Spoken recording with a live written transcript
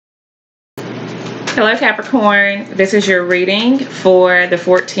Hello Capricorn, this is your reading for the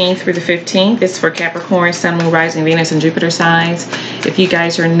 14th through the 15th. This is for Capricorn, Sun, Moon, Rising, Venus, and Jupiter signs. If you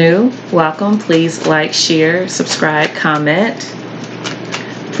guys are new, welcome. Please like, share, subscribe, comment.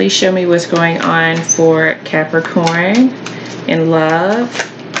 Please show me what's going on for Capricorn in love.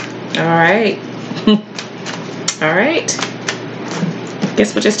 All right. All right.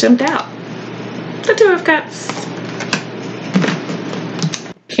 Guess what just jumped out? The Two of Cups.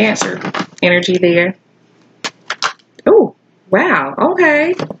 Cancer energy there. Oh, wow.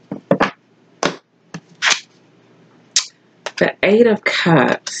 Okay. The Eight of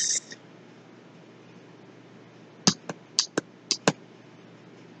Cups.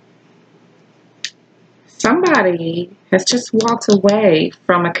 Somebody has just walked away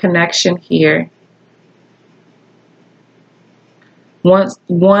from a connection here.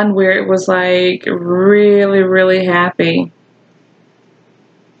 One where it was like really, really happy.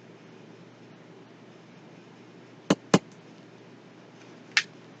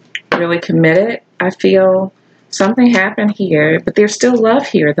 Really committed. I feel something happened here, but there's still love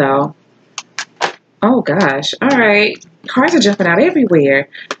here though. Oh gosh. All right. Cards are jumping out everywhere.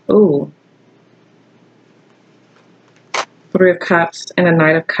 Ooh. Three of Cups and a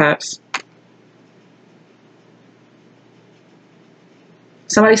Knight of Cups.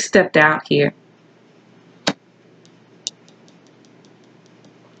 Somebody stepped out here.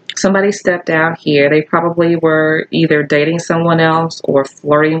 Somebody stepped out here. They probably were either dating someone else or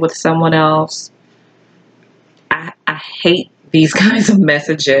flirting with someone else. I hate these kinds of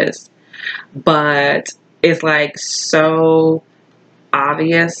messages, but it's like so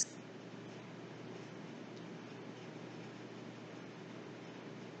obvious.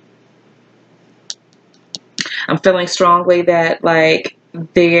 I'm feeling strongly that like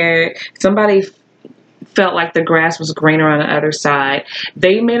somebody felt like the grass was greener on the other side.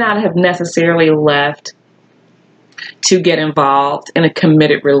 They may not have necessarily left to get involved in a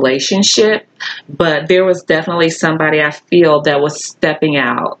committed relationship, but there was definitely somebody I feel that was stepping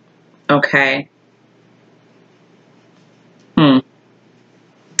out. Okay. Let's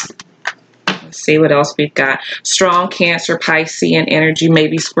see what else we've got. Strong Cancer, Piscean energy,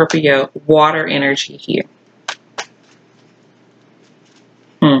 maybe Scorpio, water energy here.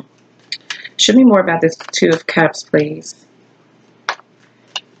 Show me more about this Two of Cups, please.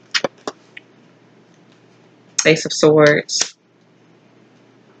 Ace of Swords.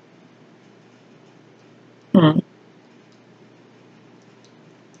 It's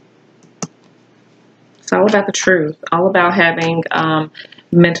all about the truth. All about having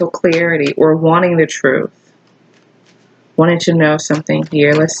mental clarity or wanting the truth. Wanting to know something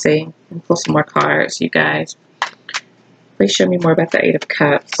here. Let's see. Let me pull some more cards, you guys. Please show me more about the Eight of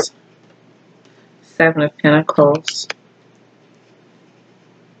Cups. Seven of Pentacles.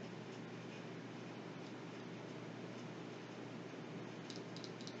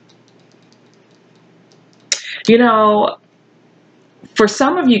 You know, for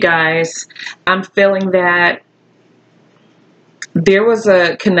some of you guys, I'm feeling that there was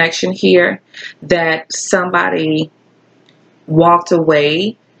a connection here that somebody walked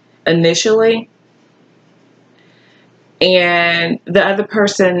away initially, and the other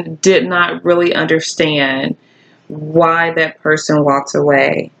person did not really understand why that person walked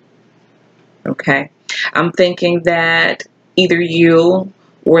away. Okay. I'm thinking that either you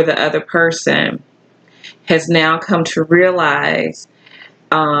or the other person has now come to realize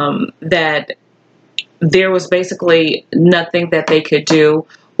that there was basically nothing that they could do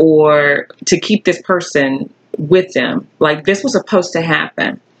or to keep this person with them. Like this was supposed to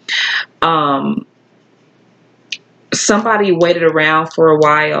happen. Somebody waited around for a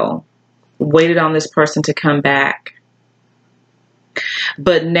while, waited on this person to come back.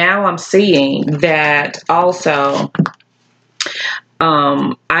 But now I'm seeing that also,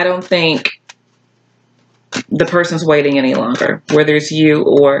 I don't think the person's waiting any longer, whether it's you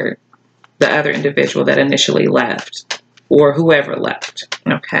or the other individual that initially left or whoever left.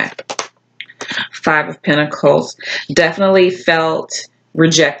 Okay. Five of Pentacles. Definitely felt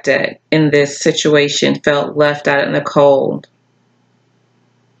rejected in this situation, felt left out in the cold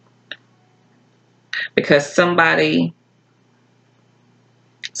because somebody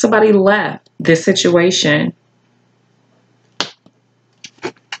left this situation.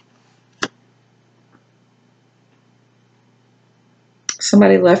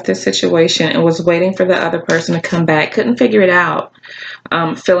 Somebody left this situation and was waiting for the other person to come back. Couldn't figure it out.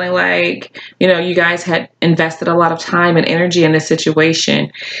 Feeling like, you know, you guys had invested a lot of time and energy in this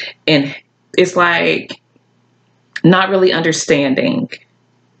situation. And it's like not really understanding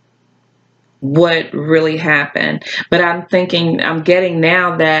what really happened. But I'm getting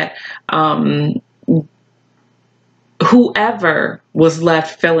now that whoever was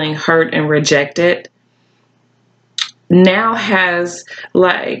left feeling hurt and rejected now has,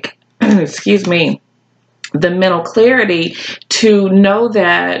 like, excuse me, the mental clarity to know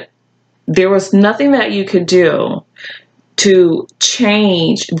that there was nothing that you could do to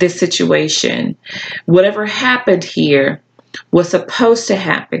change this situation. Whatever happened here was supposed to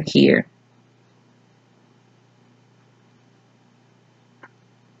happen here.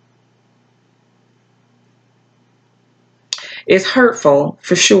 It's hurtful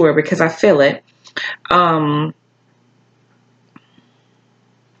for sure because I feel it.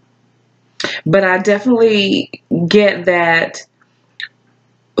 But I definitely get that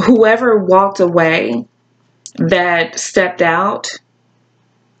whoever walked away, that stepped out,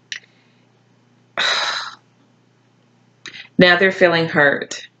 now they're feeling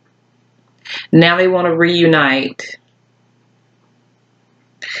hurt. Now they want to reunite.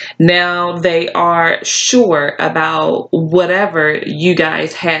 Now they are sure about whatever you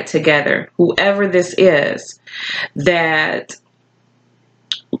guys had together, whoever this is that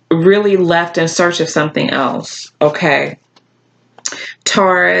really left in search of something else. Okay.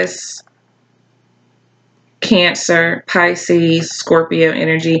 Taurus, Cancer, Pisces, Scorpio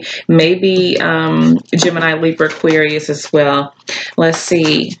energy, maybe Gemini, Libra, Aquarius as well. Let's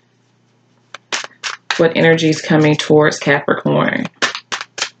see what energy is coming towards Capricorn.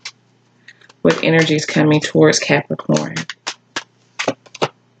 What energy is coming towards Capricorn?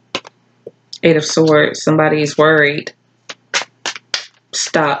 Eight of Swords. Somebody is worried,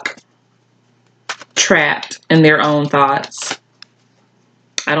 stuck, trapped in their own thoughts.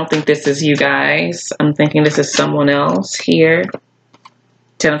 I don't think this is you guys. I'm thinking this is someone else here.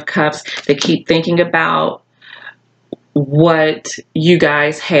 Ten of Cups. They keep thinking about what you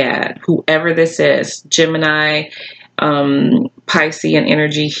guys had. Whoever this is. Gemini, Piscean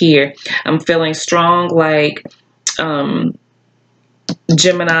energy here. I'm feeling strong, like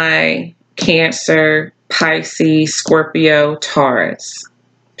Gemini, Cancer, Pisces, Scorpio, Taurus.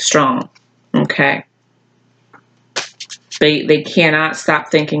 Strong. Okay. They cannot stop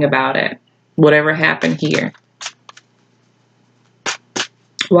thinking about it. Whatever happened here.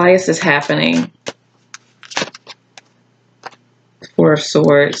 Why is this happening? Four of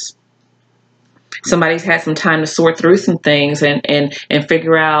Swords. Somebody's had some time to sort through some things and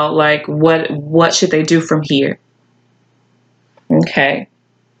figure out, like, what should they do from here. Okay.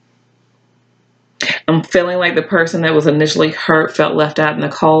 I'm feeling like the person that was initially hurt, felt left out in the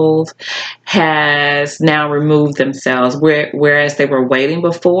cold, has now removed themselves. Whereas they were waiting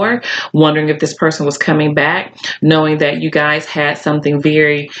before, wondering if this person was coming back, knowing that you guys had something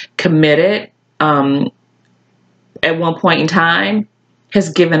very committed at one point in time, has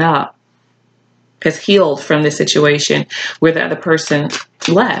given up, has healed from the situation where the other person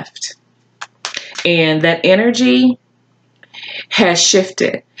left. And that energy has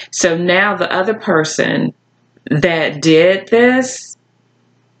shifted. So now the other person that did this,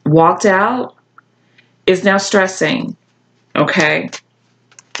 walked out, is now stressing. Okay.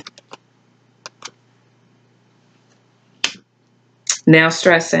 Now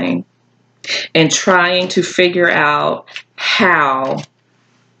stressing and trying to figure out how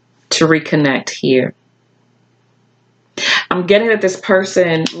to reconnect here. I'm getting that this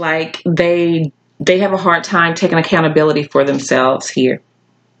person, like, they have a hard time taking accountability for themselves here.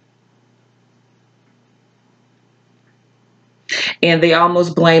 And they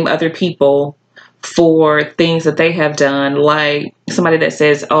almost blame other people for things that they have done. Like somebody that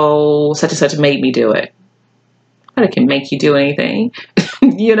says, oh, such and such made me do it. Well, it can make you do anything,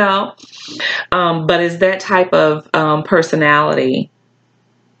 you know. But it's that type of personality.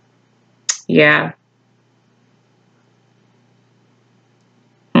 Yeah.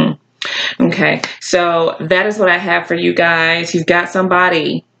 Okay, so that is what I have for you guys. You've got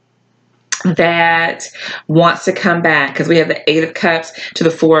somebody that wants to come back, because we have the Eight of Cups to the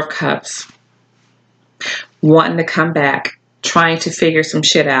Four of Cups. Wanting to come back, trying to figure some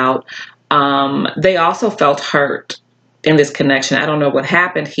shit out. They also felt hurt in this connection. I don't know what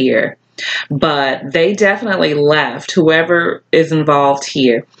happened here, but they definitely left. Whoever is involved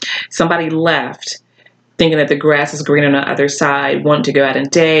here, somebody left thinking that the grass is green on the other side, wanting to go out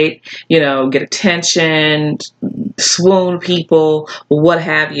and date, you know, get attention, swoon people, what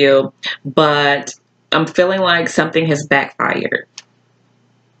have you. But I'm feeling like something has backfired.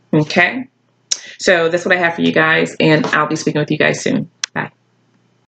 Okay? So that's what I have for you guys, and I'll be speaking with you guys soon.